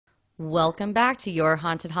Welcome back to Your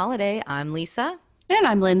Haunted Holiday. I'm Lisa, And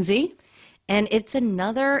I'm Lindsay. and it's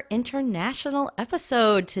another international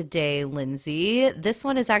episode today, Lindsay. This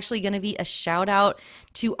one is actually going to be a shout out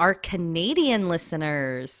to our Canadian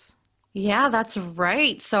listeners. Yeah, that's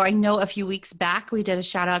right. So I know a few weeks back we did a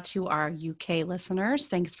shout out to our UK listeners.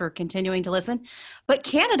 Thanks for continuing to listen. But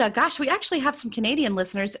Canada, gosh, we actually have some Canadian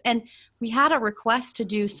listeners, and we had a request to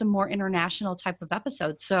do some more international type of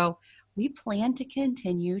episodes. So we plan to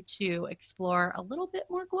continue to explore a little bit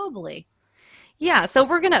more globally. Yeah, so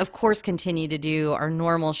we're going to, of course, continue to do our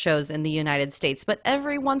normal shows in the United States, but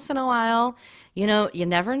every once in a while, you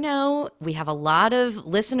never know. We have a lot of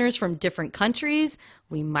listeners from different countries.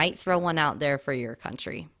 We might throw one out there for your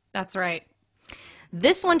country. That's right.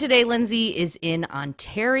 This one today, Lindsay, is in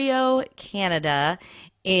Ontario, Canada,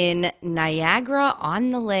 in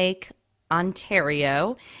Niagara-on-the-Lake,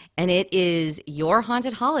 Ontario, and it is Your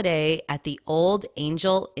Haunted Holiday at the Old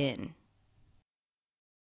Angel Inn.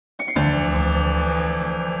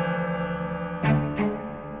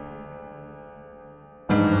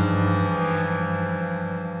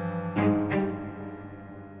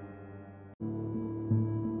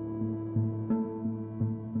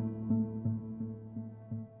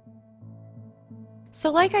 So,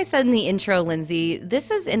 like I said in the intro, Lindsay, this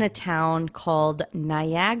is in a town called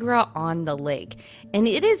Niagara-on-the-Lake, and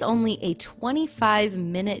it is only a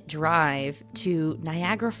 25-minute drive to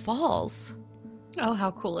Niagara Falls. Oh, how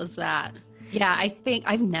cool is that? Yeah, I think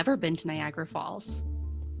I've never been to Niagara Falls.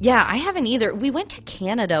 Yeah, I haven't either. We went to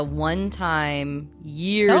Canada one time No,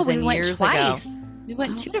 years we and went years ago. twice. We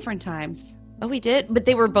went two different times. Oh, we did? But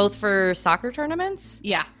they were both for soccer tournaments?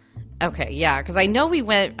 Yeah. Okay, yeah, because I know we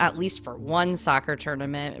went at least for one soccer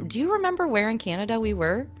tournament. Do you remember where in Canada we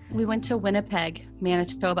were? We went to Winnipeg,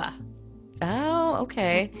 Manitoba. Oh,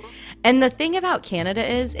 okay. And the thing about Canada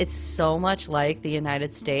is it's so much like the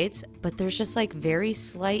United States, but there's just like very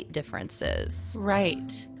slight differences.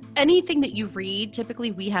 Right. Anything that you read, typically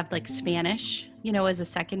we have like Spanish, as a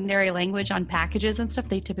secondary language on packages and stuff.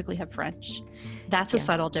 They typically have French. That's a Yeah.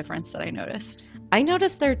 subtle difference that I noticed. I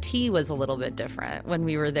noticed their tea was a little bit different when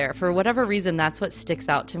we were there. For whatever reason, that's what sticks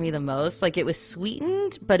out to me the most. Like it was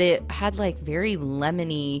sweetened, but it had like very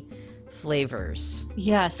lemony flavors.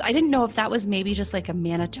 Yes. I didn't know if that was maybe just like a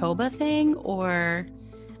Manitoba thing or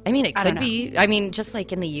I mean, it I don't could know. be. I mean, just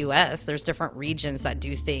like in the US, there's different regions that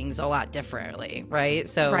do things a lot differently, right?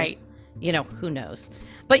 So, Right. who knows?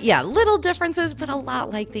 But yeah, little differences, but a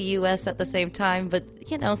lot like the US at the same time. But,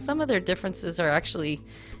 some of their differences are actually,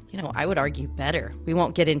 I would argue better. We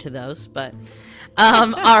won't get into those, but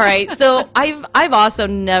all right. So I've also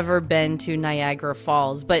never been to Niagara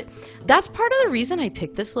Falls, but that's part of the reason I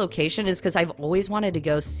picked this location is because I've always wanted to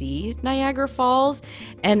go see Niagara Falls,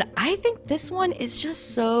 and I think this one is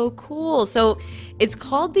just so cool. So it's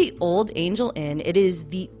called the Old Angel Inn. It is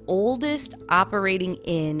the oldest operating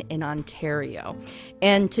inn in Ontario,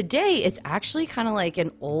 and today it's actually kind of like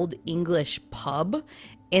an old English pub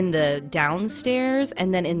in the downstairs,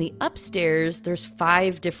 and then in the upstairs there's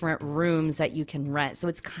 5 different rooms that you can rent, so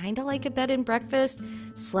it's kind of like a bed and breakfast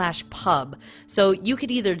slash pub. So you could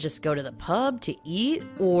either just go to the pub to eat,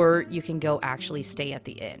 or you can go actually stay at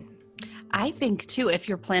the inn. I think too, if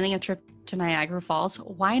you're planning a trip to Niagara Falls,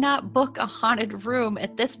 why not book a haunted room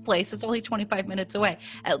at this place? It's only 25 minutes away.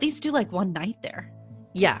 At least do like one night there.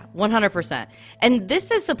 Yeah, 100%. And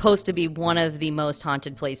this is supposed to be one of the most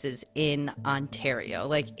haunted places in Ontario.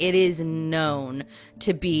 Like, it is known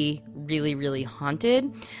to be really, really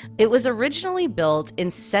haunted. It was originally built in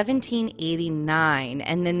 1789,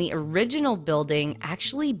 and then the original building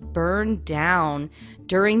actually burned down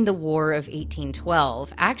during the War of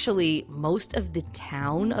 1812. Actually, most of the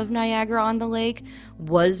town of Niagara-on-the-Lake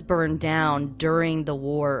was burned down during the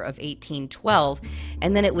War of 1812,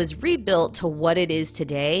 and then it was rebuilt to what it is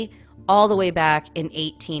today all the way back in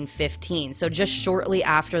 1815. So just shortly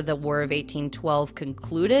after the War of 1812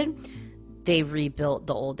 concluded, they rebuilt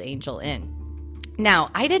the Old Angel Inn.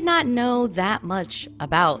 Now, I did not know that much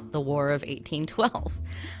about the War of 1812.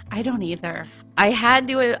 I don't either. I have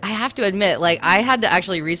to admit, like, I had to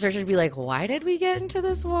actually research it to be like, why did we get into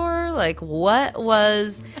this war? Like, what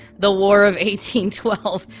was the War of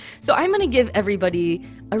 1812? So I'm going to give everybody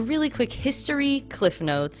a really quick history cliff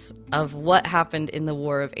notes of what happened in the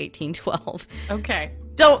War of 1812. Okay.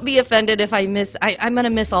 Don't be offended if I'm going to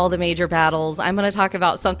miss all the major battles. I'm going to talk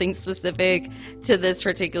about something specific to this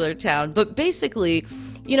particular town. But basically,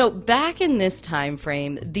 Back in this time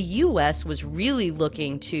frame, the U.S. was really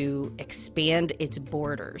looking to expand its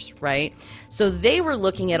borders, right? So they were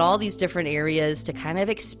looking at all these different areas to kind of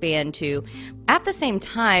expand to. At the same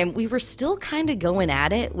time, we were still kind of going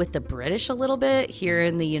at it with the British a little bit here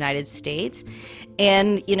in the United States.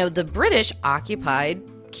 And, the British occupied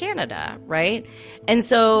Canada, right? And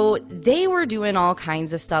so they were doing all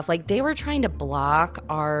kinds of stuff. Like, they were trying to block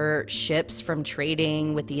our ships from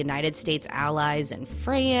trading with the United States allies in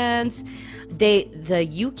France. The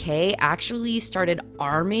UK actually started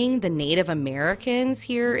arming the Native Americans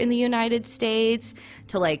here in the United States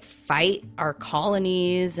to fight our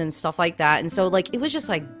colonies and stuff like that. And so it was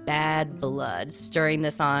just bad blood stirring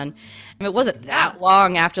this on. It wasn't that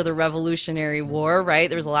long after the Revolutionary War, right?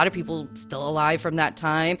 There was a lot of people still alive from that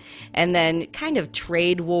time. And then kind of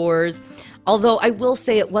trade wars. Although I will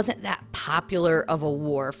say it wasn't that popular of a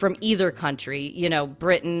war from either country,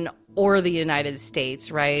 Britain or the United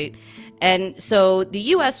States, right? And so the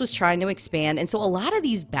U.S. was trying to expand. And so a lot of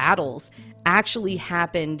these battles actually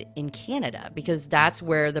happened in Canada because that's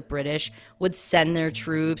where the British would send their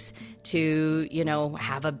troops to,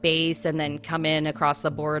 have a base and then come in across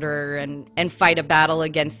the border and fight a battle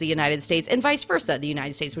against the United States, and vice versa. The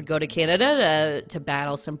United States would go to Canada to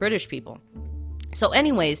battle some British people. So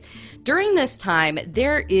anyways, during this time,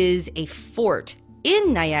 there is a fort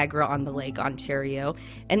in Niagara-on-the-Lake, Ontario,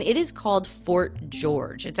 and it is called Fort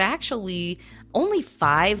George. It's actually only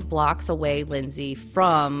 5 blocks away, Lindsay,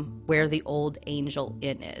 from where the Old Angel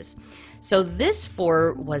Inn is. So this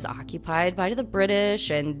fort was occupied by the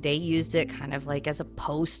British, and they used it kind of as a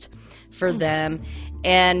post for them.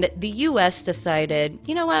 And the U.S. decided,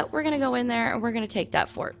 you know what, we're going to go in there and we're going to take that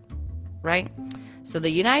fort, right? So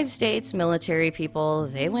the United States military people,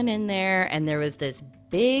 they went in there, and there was this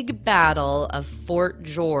big battle of Fort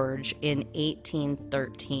George in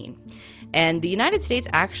 1813. And the United States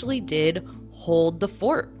actually did hold the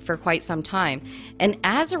fort for quite some time. And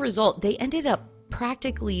as a result, they ended up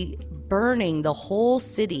practically burning the whole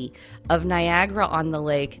city of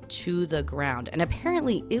Niagara-on-the-Lake to the ground. And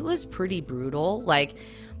apparently it was pretty brutal.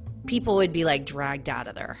 People would be dragged out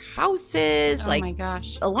of their houses. Oh my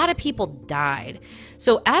gosh. A lot of people died.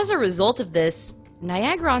 So as a result of this,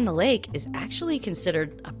 Niagara-on-the-Lake is actually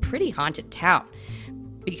considered a pretty haunted town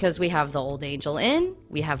because we have the Old Angel Inn,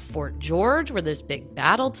 we have Fort George where this big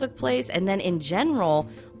battle took place, and then in general,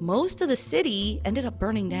 most of the city ended up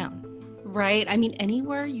burning down. Right. I mean,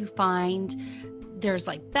 anywhere you find there's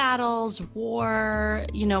battles, war,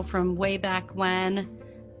 from way back when,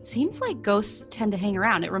 seems like ghosts tend to hang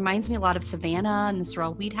around. It reminds me a lot of Savannah and the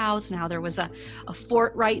Sorrel Weed House and how there was a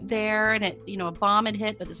fort right there and it, a bomb had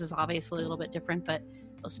hit, but this is obviously a little bit different, but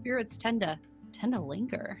those spirits tend to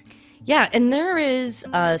linger. Yeah, and there is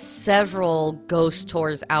several ghost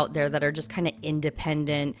tours out there that are just kind of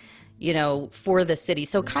independent, for the city.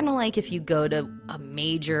 So kind of like if you go to a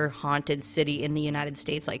major haunted city in the United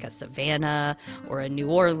States, like a Savannah or a New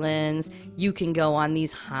Orleans, you can go on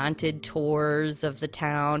these haunted tours of the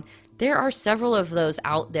town. There are several of those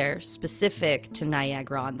out there specific to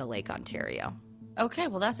Niagara-on-the-Lake, Ontario. Okay,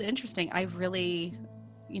 well, that's interesting. I've really,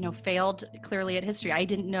 failed clearly at history. I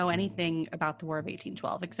didn't know anything about the War of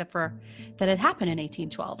 1812, except for that it happened in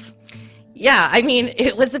 1812. Yeah, I mean,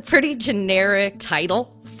 it was a pretty generic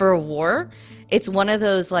title for a war. It's one of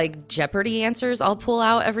those Jeopardy answers I'll pull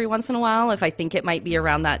out every once in a while if I think it might be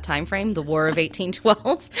around that time frame, the War of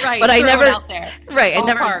 1812. Right, but I never out there.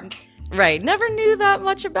 Right, never knew that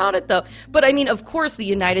much about it though. But I mean, of course, the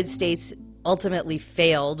United States ultimately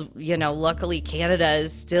failed. Luckily, Canada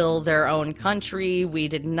is still their own country. We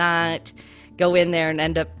did not go in there and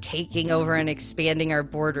end up taking over and expanding our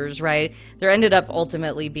borders, right? There ended up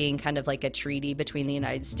ultimately being kind of like a treaty between the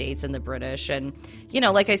United States and the British. And,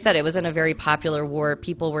 like I said, it wasn't a very popular war.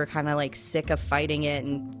 People were kind of sick of fighting it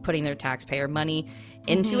and putting their taxpayer money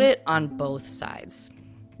into it on both sides.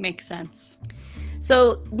 Makes sense.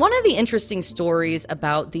 So one of the interesting stories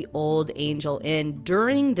about the Old Angel Inn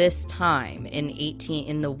during this time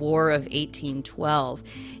in the War of 1812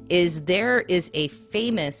 is there is a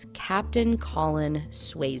famous Captain Colin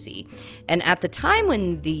Swayze. And at the time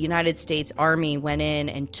when the United States Army went in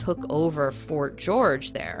and took over Fort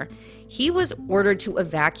George there, he was ordered to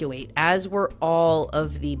evacuate, as were all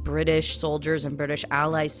of the British soldiers and British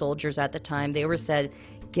ally soldiers at the time. They were said,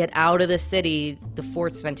 get out of the city, the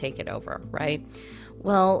fort's been taken over, right?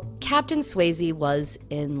 Well, Captain Swayze was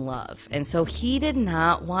in love, and so he did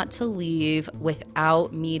not want to leave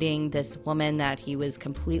without meeting this woman that he was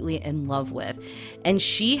completely in love with, and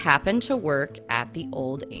she happened to work at the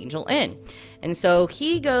Old Angel Inn. And so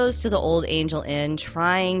he goes to the Old Angel Inn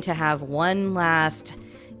trying to have one last,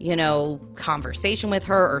 conversation with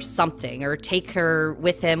her or something, or take her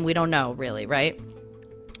with him. We don't know really, right?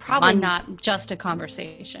 Probably not just a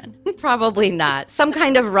conversation. Probably not. Some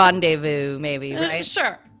kind of rendezvous, maybe, right?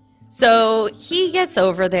 Sure. So he gets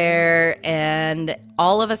over there, and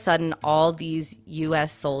all of a sudden, all these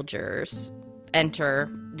U.S. soldiers enter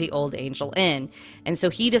the Old Angel Inn. And so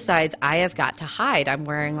he decides, I have got to hide. I'm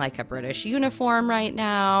wearing like a British uniform right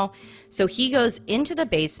now. So he goes into the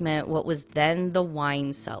basement, what was then the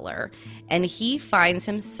wine cellar, and he finds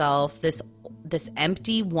himself this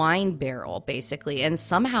empty wine barrel, basically, and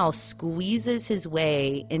somehow squeezes his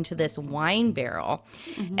way into this wine barrel.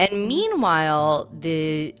 Mm-hmm. And meanwhile,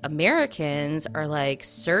 the Americans are like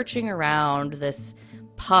searching around this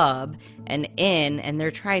pub and inn, and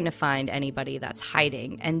they're trying to find anybody that's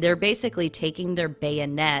hiding. And they're basically taking their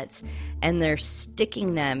bayonets and they're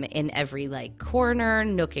sticking them in every like corner,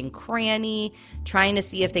 nook and cranny, trying to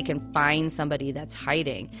see if they can find somebody that's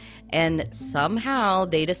hiding. And somehow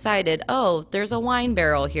they decided, oh, there's a wine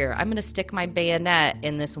barrel here. I'm going to stick my bayonet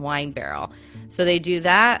in this wine barrel. So they do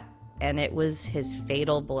that, and it was his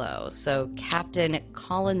fatal blow. So Captain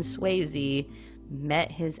Colin Swayze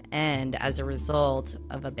met his end as a result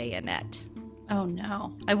of a bayonet. Oh,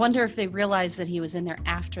 no. I wonder if they realized that he was in there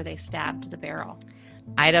after they stabbed the barrel.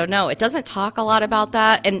 I don't know. It doesn't talk a lot about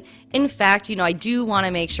that. And in fact, I do want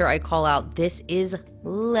to make sure I call out this is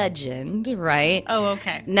legend, right? Oh,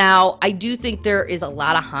 okay. Now, I do think there is a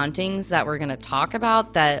lot of hauntings that we're going to talk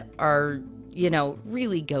about that are,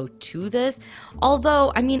 really go to this.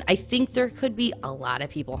 Although, I think there could be a lot of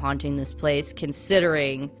people haunting this place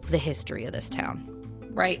considering the history of this town.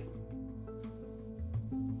 Right.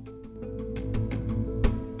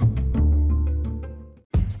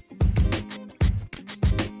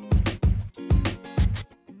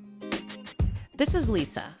 This is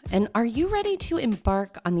Lisa, and are you ready to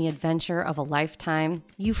embark on the adventure of a lifetime?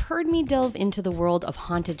 You've heard me delve into the world of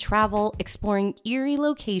haunted travel, exploring eerie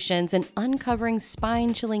locations, and uncovering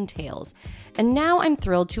spine-chilling tales. And now I'm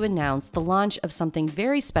thrilled to announce the launch of something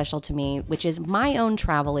very special to me, which is my own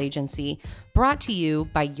travel agency, brought to you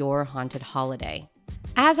by Your Haunted Holiday.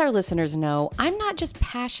 As our listeners know, I'm not just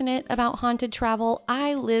passionate about haunted travel,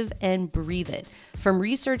 I live and breathe it. From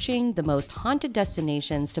researching the most haunted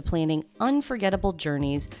destinations to planning unforgettable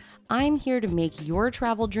journeys, I'm here to make your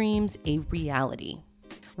travel dreams a reality.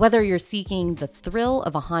 Whether you're seeking the thrill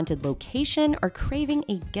of a haunted location or craving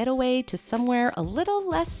a getaway to somewhere a little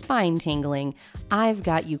less spine-tingling, I've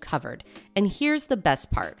got you covered. And here's the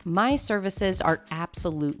best part, my services are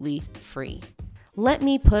absolutely free. Let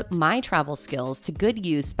me put my travel skills to good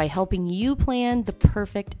use by helping you plan the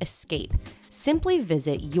perfect escape. Simply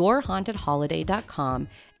visit yourhauntedholiday.com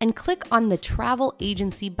and click on the Travel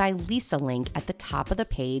Agency by Lisa link at the top of the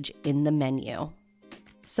page in the menu.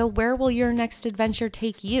 So where will your next adventure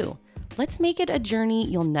take you? Let's make it a journey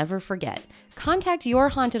you'll never forget. Contact Your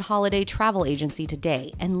Haunted Holiday travel agency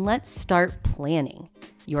today and let's start planning.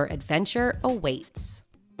 Your adventure awaits.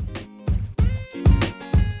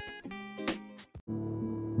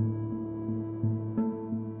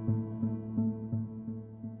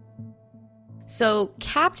 So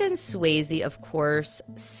Captain Swayze, of course,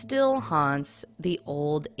 still haunts the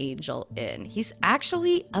Old Angel Inn. He's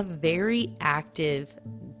actually a very active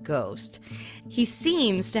ghost. He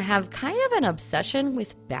seems to have kind of an obsession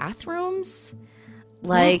with bathrooms.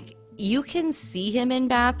 Like, you can see him in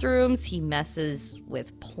bathrooms. He messes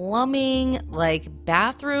with plumbing. Like,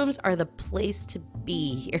 bathrooms are the place to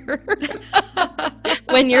be here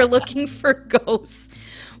when you're looking for ghosts.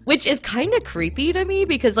 Which is kind of creepy to me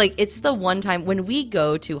because, like, it's the one time when we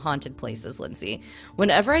go to haunted places, Lindsay,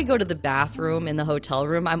 whenever I go to the bathroom in the hotel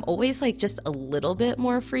room, I'm always, like, just a little bit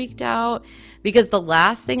more freaked out because the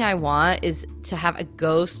last thing I want is to have a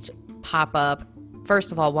ghost pop up,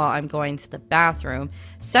 first of all, while I'm going to the bathroom.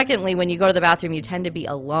 Secondly, when you go to the bathroom, you tend to be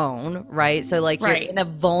alone, right? So, like, you're in a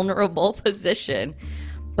vulnerable position.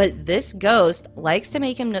 But this ghost likes to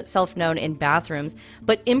make himself known in bathrooms,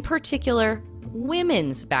 but in particular,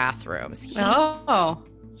 women's bathrooms.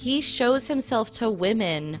 He shows himself to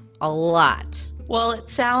women a lot. Well, it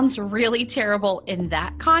sounds really terrible in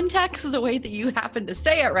that context, the way that you happen to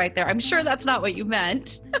say it right there. I'm sure that's not what you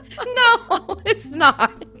meant. No, it's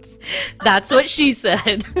not. That's what she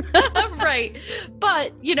said. Right.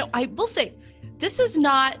 But, I will say, this is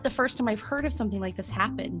not the first time I've heard of something like this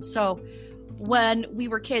happen. So when we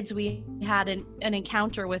were kids, we had an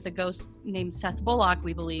encounter with a ghost named Seth Bullock,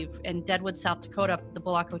 we believe, in Deadwood, South Dakota, the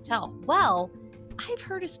Bullock Hotel. Well, I've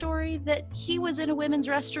heard a story that he was in a women's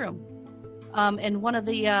restroom, and one of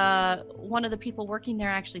the people working there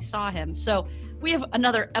actually saw him. So we have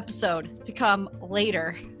another episode to come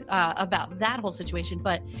later about that whole situation,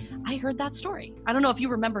 but I heard that story. I don't know if you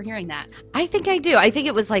remember hearing that. I think I do. I think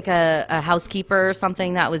it was like a housekeeper or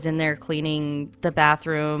something that was in there cleaning the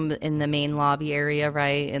bathroom in the main lobby area,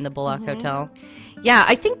 right, in the Bullock Hotel. Yeah,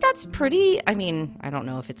 I think that's pretty, I mean, I don't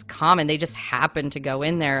know if it's common. They just happen to go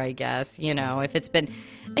in there, I guess, you know, if it's been,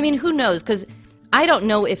 I mean, who knows? Because I don't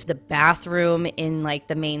know if the bathroom in like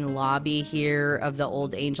the main lobby here of the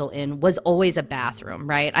Old Angel Inn was always a bathroom,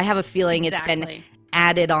 right? I have a feeling it's been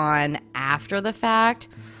added on after the fact.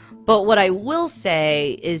 But what I will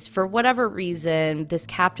say is, for whatever reason, this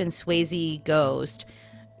Captain Swayze ghost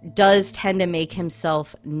does tend to make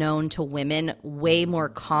himself known to women way more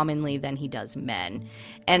commonly than he does men.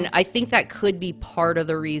 And I think that could be part of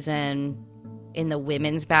the reason in the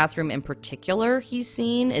women's bathroom in particular he's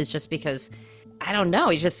seen, is just because, I don't know,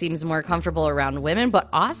 he just seems more comfortable around women. But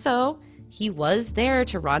also, he was there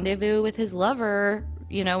to rendezvous with his lover,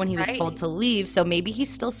 you know, when he was told to leave. So maybe he's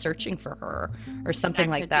still searching for her or something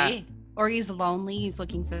like that. Or he's lonely. He's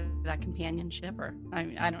looking for that companionship, or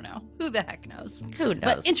I don't know. Who the heck knows? Who knows?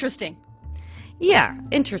 But interesting. Yeah,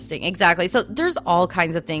 interesting. Exactly. So there's all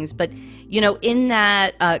kinds of things. But, you know, in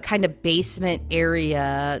that kind of basement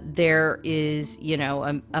area, there is, you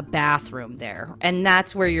know, a bathroom there. And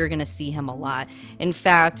that's where you're going to see him a lot. In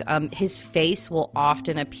fact, his face will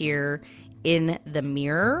often appear in the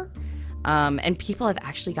mirror. And people have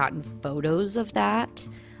actually gotten photos of that.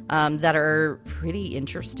 That are pretty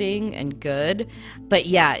interesting and good. But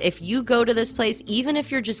yeah, if you go to this place, even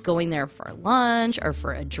if you're just going there for lunch or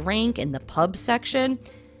for a drink in the pub section,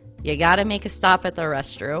 you got to make a stop at the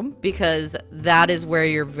restroom, because that is where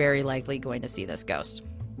you're very likely going to see this ghost.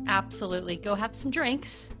 Absolutely. Go have some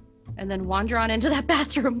drinks and then wander on into that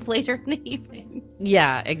bathroom later in the evening.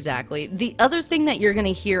 Yeah, exactly. The other thing that you're going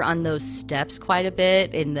to hear on those steps quite a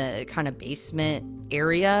bit in the kind of basement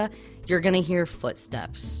area, you're going to hear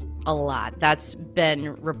footsteps a lot. That's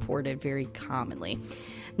been reported very commonly.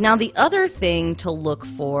 Now, the other thing to look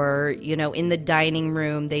for, you know, in the dining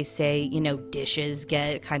room, they say, you know, dishes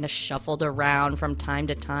get kind of shuffled around from time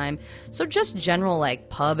to time. So just general like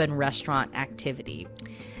pub and restaurant activity.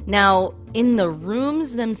 Now, in the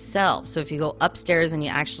rooms themselves, so if you go upstairs and you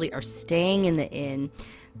actually are staying in the inn,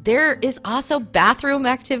 there is also bathroom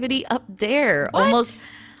activity up there. What?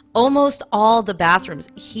 Almost all the bathrooms.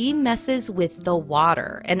 He messes with the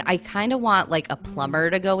water. And I kind of want like a plumber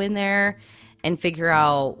to go in there and figure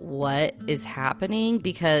out what is happening,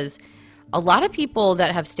 because a lot of people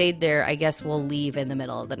that have stayed there, I guess, will leave in the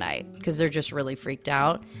middle of the night because they're just really freaked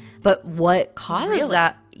out. But what causes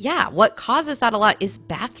that? Yeah, what causes that a lot is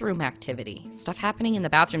bathroom activity. Stuff happening in the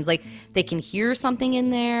bathrooms. Like, they can hear something in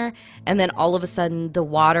there, and then all of a sudden the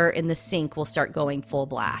water in the sink will start going full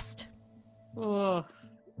blast. Oh.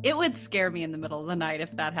 It would scare me in the middle of the night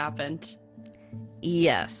if that happened.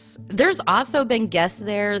 Yes. There's also been guests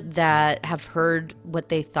there that have heard what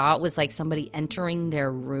they thought was like somebody entering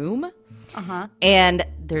their room. And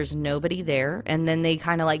there's nobody there. And then they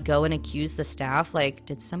kind of like go and accuse the staff, like,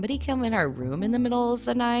 did somebody come in our room in the middle of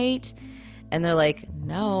the night? And they're like,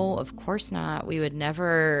 no, of course not. We would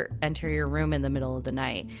never enter your room in the middle of the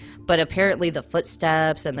night. But apparently the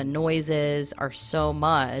footsteps and the noises are so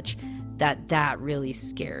much that really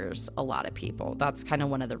scares a lot of people. That's kind of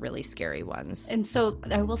one of the really scary ones. And so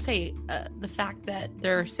I will say the fact that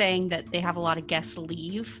they're saying that they have a lot of guests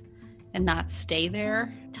leave and not stay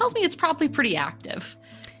there tells me it's probably pretty active.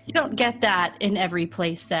 You don't get that in every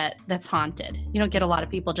place that's haunted. You don't get a lot of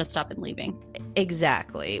people just up and leaving.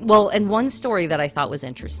 Exactly. Well, and one story that I thought was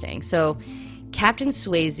interesting. So Captain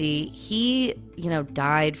Swayze, he, you know,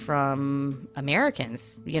 died from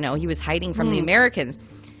Americans. You know, he was hiding from the Americans.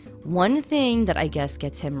 One thing that I guess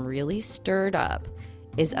gets him really stirred up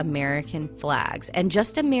is American flags, and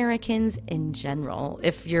just Americans in general.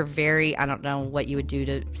 If you're very, I don't know what you would do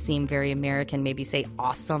to seem very American, maybe say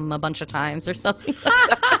awesome a bunch of times or something.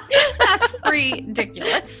 That's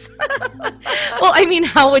ridiculous. Well, I mean,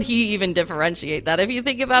 how would he even differentiate that if you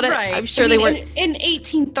think about it? Right. I'm sure they weren't. In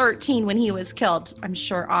 1813, when he was killed, I'm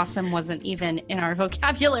sure awesome wasn't even in our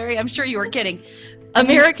vocabulary. I'm sure you were kidding.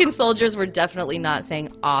 American soldiers were definitely not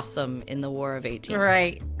saying awesome in the War of 18.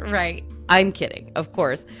 Right. I'm kidding, of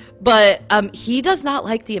course. But he does not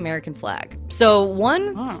like the American flag. So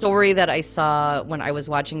one story that I saw when I was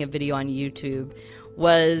watching a video on YouTube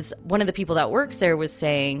was one of the people that works there was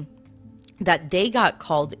saying that they got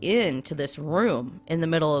called in to this room in the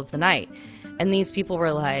middle of the night. And these people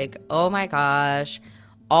were like, oh my gosh,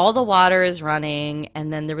 all the water is running.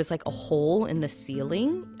 And then there was like a hole in the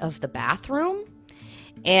ceiling of the bathroom.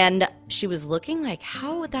 And she was looking like,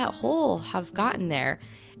 how would that hole have gotten there?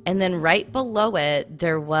 And then right below it,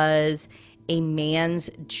 there was a man's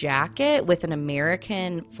jacket with an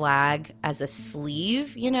American flag as a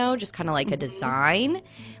sleeve, just kind of like a design,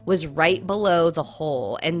 was right below the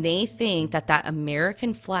hole. And they think that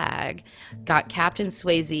American flag got Captain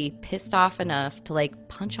Swayze pissed off enough to like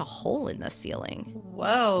punch a hole in the ceiling.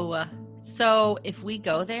 Whoa. So if we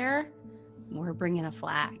go there, we're bringing a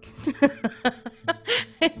flag.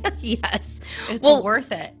 Yes. It's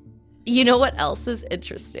worth it. You know what else is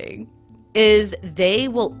interesting? Is they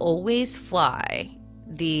will always fly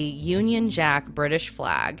the Union Jack British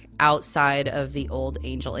flag outside of the old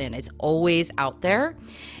Angel Inn. It's always out there.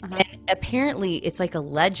 And apparently it's like a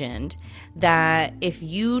legend that if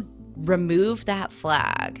you remove that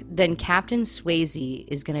flag, then Captain Swayze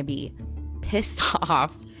is going to be pissed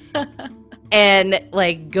off and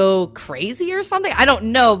like go crazy or something. I don't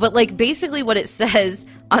know, but like basically what it says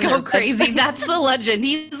on go crazy. That's the legend.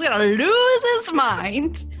 He's going to lose his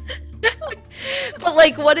mind. But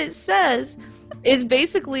like what it says is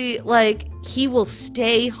basically like he will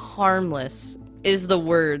stay harmless is the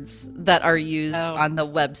words that are used on the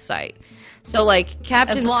website. So like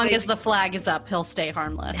Captain as long Swayze, as the flag is up, he'll stay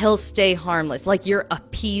harmless. He'll stay harmless. Like you're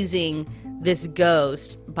appeasing this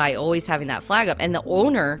ghost by always having that flag up. And the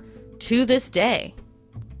owner to this day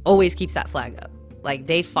always keeps that flag up. Like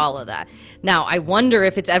they follow that. Now I wonder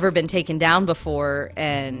if it's ever been taken down before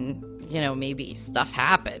and maybe stuff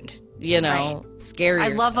happened. Scary. I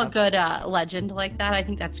love a good legend like that. I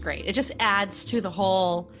think that's great. It just adds to the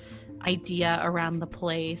whole idea around the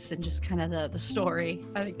place and just kind of the story.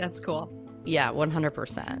 I think that's cool. Yeah,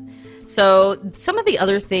 100%. So some of the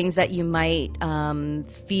other things that you might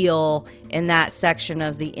feel in that section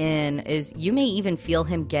of the inn is you may even feel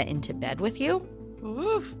him get into bed with you.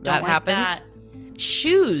 Oof, that happens. That.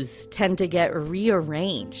 Shoes tend to get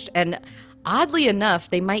rearranged, and oddly enough,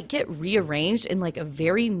 they might get rearranged in like a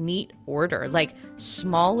very neat order, like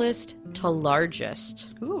smallest to largest.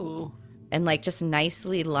 Ooh. And like just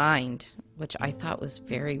nicely lined, which I thought was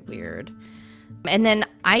very weird. And then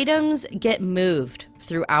items get moved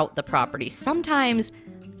throughout the property, sometimes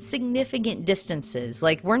significant distances.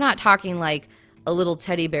 Like we're not talking like a little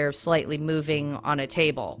teddy bear slightly moving on a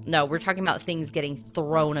table. No, we're talking about things getting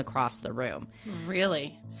thrown across the room.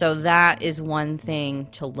 Really? So that is one thing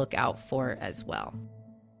to look out for as well.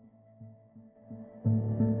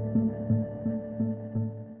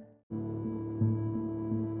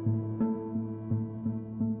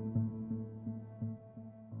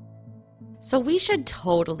 So we should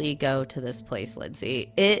totally go to this place,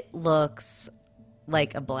 Lindsay. It looks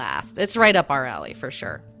like a blast. It's right up our alley for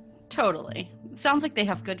sure. Totally. It sounds like they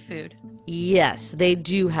have good food. Yes, they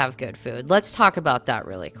do have good food. Let's talk about that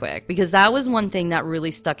really quick, because that was one thing that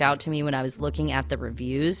really stuck out to me when I was looking at the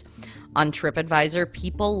reviews on TripAdvisor.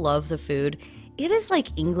 People love the food. It is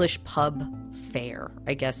like English pub fare,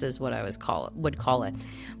 I guess is what I would call it.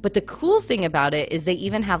 But the cool thing about it is they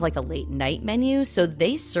even have like a late night menu, so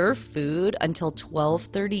they serve food until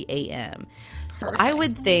 12:30 a.m. So I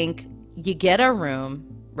would think you get a room,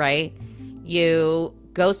 right? You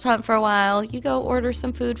ghost hunt for a while, you go order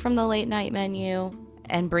some food from the late night menu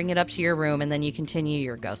and bring it up to your room, and then you continue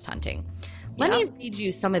your ghost hunting. Let me read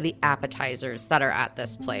you some of the appetizers that are at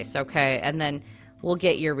this place, okay? And then we'll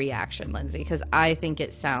get your reaction, Lindsay, because I think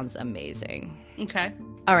it sounds amazing. Okay.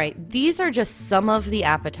 All right, these are just some of the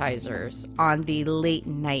appetizers on the late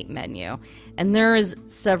night menu, and there is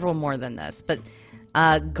several more than this, but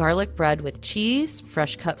garlic bread with cheese,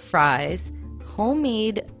 fresh cut fries,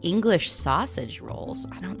 homemade English sausage rolls.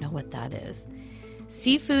 I don't know what that is.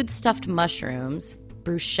 Seafood stuffed mushrooms,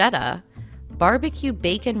 bruschetta, barbecue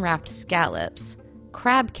bacon wrapped scallops,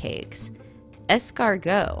 crab cakes,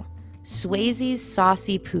 escargot, Swayze's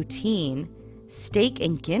saucy poutine, steak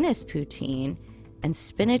and Guinness poutine, and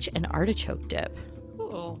spinach and artichoke dip.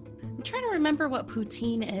 Ooh. I'm trying to remember what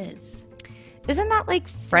poutine is. Isn't that like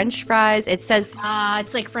French fries? It says...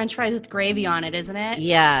 it's like French fries with gravy on it, isn't it?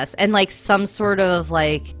 Yes, and like some sort of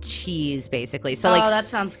like cheese, basically. So like, that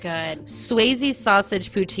sounds good. Swayze's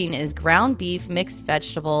sausage poutine is ground beef, mixed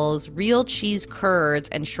vegetables, real cheese curds,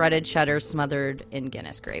 and shredded cheddar smothered in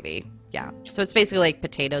Guinness gravy. Yeah, so it's basically like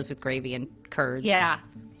potatoes with gravy and curds. Yeah,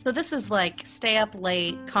 so this is like stay up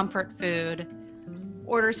late, comfort food,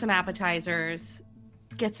 order some appetizers,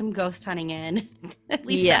 get some ghost hunting in. At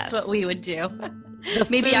least that's what we would do.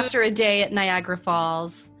 Maybe after a day at Niagara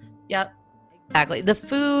Falls. Yep. Exactly. The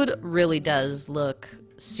food really does look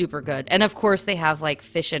super good. And of course they have like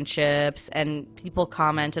fish and chips, and people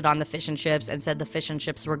commented on the fish and chips and said the fish and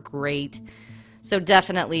chips were great. So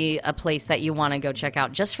definitely a place that you want to go check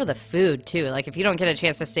out just for the food too. Like if you don't get a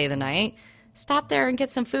chance to stay the night, stop there and get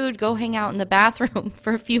some food, go hang out in the bathroom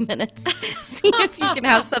for a few minutes, see if you can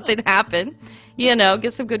have something happen,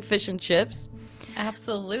 get some good fish and chips.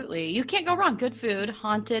 Absolutely. You can't go wrong. Good food,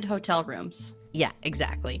 haunted hotel rooms. Yeah,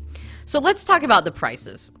 exactly. So let's talk about the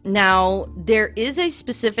prices. Now, there is a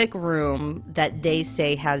specific room that they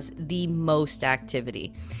say has the most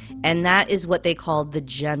activity, and that is what they call the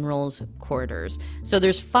General's Quarters. So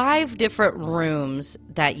there's 5 different rooms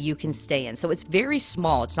that you can stay in. So it's very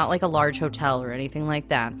small. It's not like a large hotel or anything like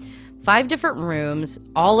that. 5 different rooms.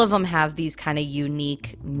 All of them have these kind of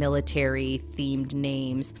unique military-themed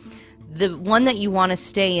names. The one that you want to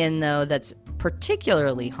stay in, though, that's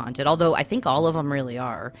particularly haunted, although I think all of them really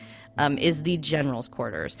are, is the General's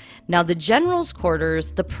Quarters. Now, the General's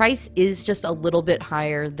Quarters, the price is just a little bit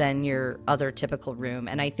higher than your other typical room,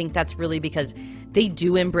 and I think that's really because they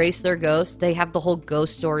do embrace their ghosts. They have the whole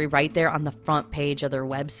ghost story right there on the front page of their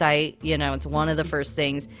website. It's one of the first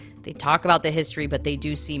things. They talk about the history, but they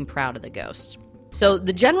do seem proud of the ghost. So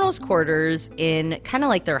the General's Quarters, in kind of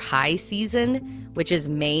like their high season, which is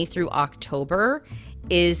May through October,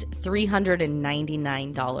 is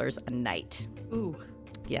 $399 a night. Ooh.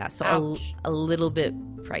 Yeah, so a little bit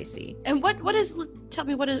pricey. And tell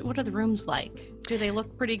me, what are the rooms like? Do they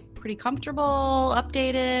look pretty comfortable,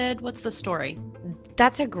 updated? What's the story?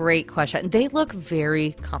 That's a great question. They look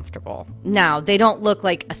very comfortable. Now, they don't look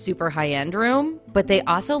like a super high-end room, but they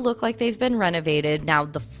also look like they've been renovated. Now,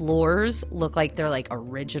 the floors look like they're like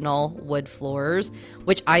original wood floors,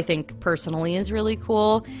 which I think personally is really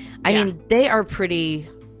cool. I mean, they are pretty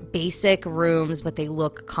basic rooms, but they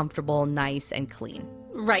look comfortable, nice, and clean.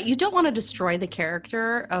 Right. You don't want to destroy the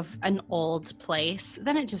character of an old place.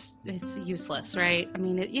 Then it's useless, right? I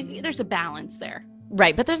mean, there's a balance there.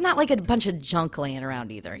 Right, but there's not like a bunch of junk laying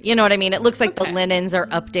around either. You know what I mean? It looks like the linens are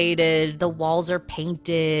updated, the walls are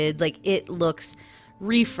painted, like it looks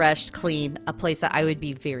refreshed, clean, a place that I would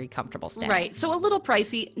be very comfortable staying. Right, so a little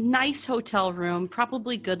pricey, nice hotel room,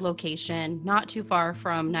 probably good location, not too far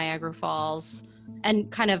from Niagara Falls, and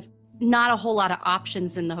kind of not a whole lot of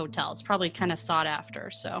options in the hotel. It's probably kind of sought after,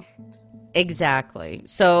 so... Exactly.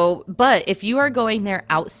 So, but if you are going there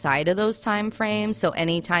outside of those time frames, so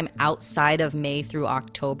anytime outside of May through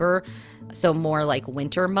October, so more like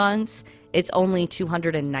winter months, it's only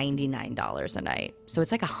 $299 a night. So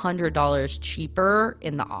it's like $100 cheaper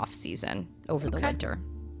in the off season over the winter.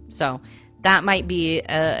 So that might be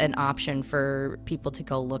an option for people to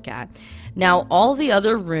go look at. Now, all the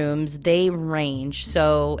other rooms, they range.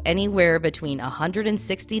 So anywhere between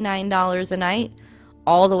 $169 a night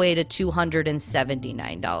all the way to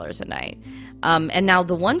 $279 a night. And now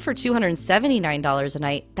the one for $279 a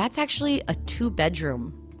night, that's actually a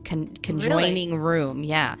 2-bedroom conjoining room.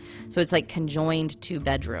 Yeah. So it's like conjoined 2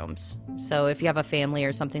 bedrooms. So if you have a family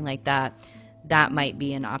or something like that, that might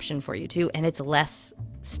be an option for you too. And it's less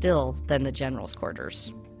still than the General's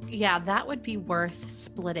Quarters. Yeah, that would be worth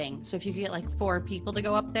splitting. So if you could get like 4 people to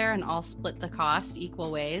go up there and all split the cost equal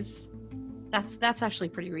ways, that's actually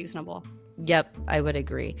pretty reasonable. Yep, I would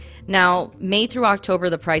agree. Now, May through October,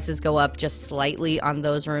 the prices go up just slightly on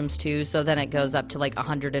those rooms too. So then it goes up to like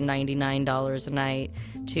 $199 a night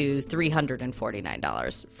to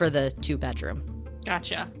 $349 for the 2-bedroom.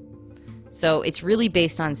 Gotcha. So it's really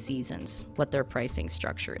based on seasons, what their pricing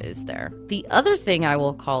structure is there. The other thing I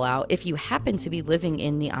will call out, if you happen to be living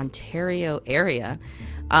in the Ontario area,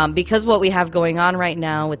 because what we have going on right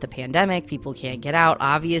now with the pandemic, people can't get out.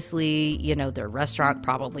 Obviously, their restaurant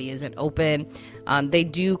probably isn't open. They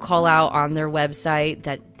do call out on their website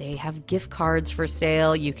that they have gift cards for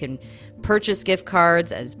sale. You can purchase gift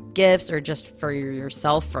cards as gifts or just for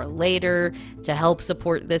yourself for later to help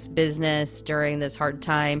support this business during this hard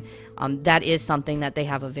time. That is something that they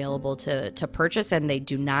have available to purchase, and they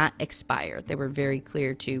do not expire. They were very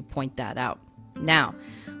clear to point that out. Now,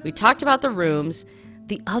 we talked about the rooms.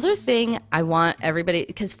 The other thing I want everybody,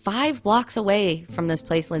 because 5 blocks away from this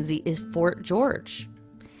place, Lindsay, is Fort George.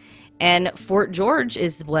 And Fort George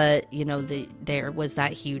is what, there was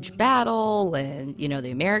that huge battle and,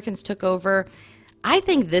 the Americans took over. I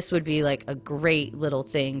think this would be like a great little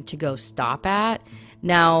thing to go stop at.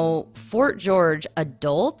 Now, Fort George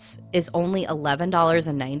adults is only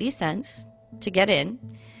 $11.90 to get in.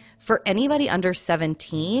 For anybody under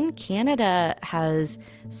 17, Canada has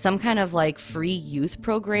some kind of like free youth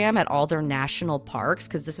program at all their national parks,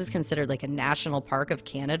 because this is considered like a national park of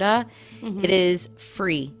Canada. Mm-hmm. It is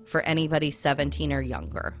free for anybody 17 or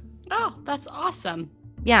younger. Oh, that's awesome.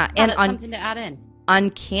 Yeah. And something to add in.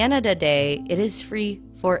 On Canada Day, it is free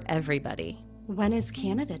for everybody. When is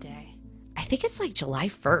Canada Day? I think it's like July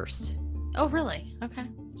 1st. Oh, really? Okay.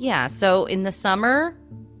 Yeah. So in the summer,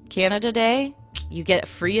 Canada Day, You get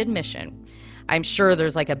free admission. I'm sure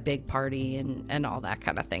there's like a big party and all that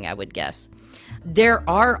kind of thing, I would guess. There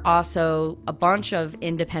are also a bunch of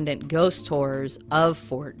independent ghost tours of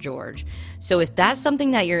Fort George. So if that's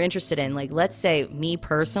something that you're interested in, like let's say me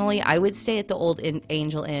personally, I would stay at the Old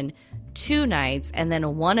Angel Inn 2 nights, and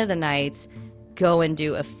then one of the nights go and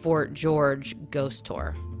do a Fort George ghost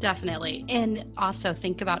tour. Definitely. And also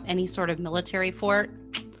think about any sort of military fort,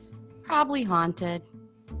 probably haunted.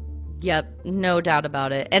 Yep, no doubt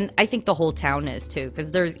about it. And I think the whole town is too, because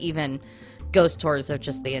there's even ghost tours of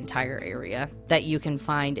just the entire area that you can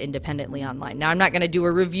find independently online. Now, I'm not going to do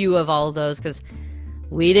a review of all of those because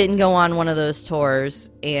we didn't go on one of those tours,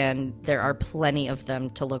 and there are plenty of them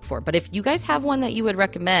to look for. But if you guys have one that you would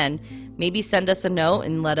recommend, maybe send us a note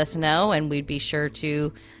and let us know, and we'd be sure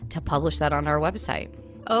to publish that on our website.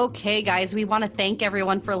 Okay, guys, we want to thank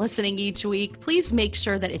everyone for listening each week. Please make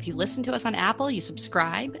sure that if you listen to us on Apple, you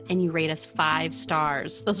subscribe and you rate us 5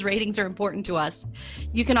 stars. Those ratings are important to us.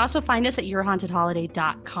 You can also find us at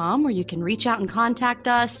yourhauntedholiday.com, where you can reach out and contact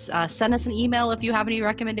us. Send us an email if you have any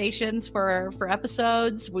recommendations for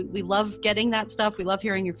episodes. We love getting that stuff. We love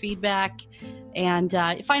hearing your feedback. And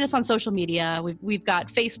find us on social media. We've got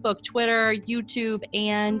Facebook, Twitter, YouTube,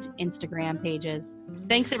 and Instagram pages.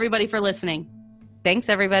 Thanks, everybody, for listening. Thanks,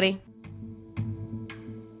 everybody.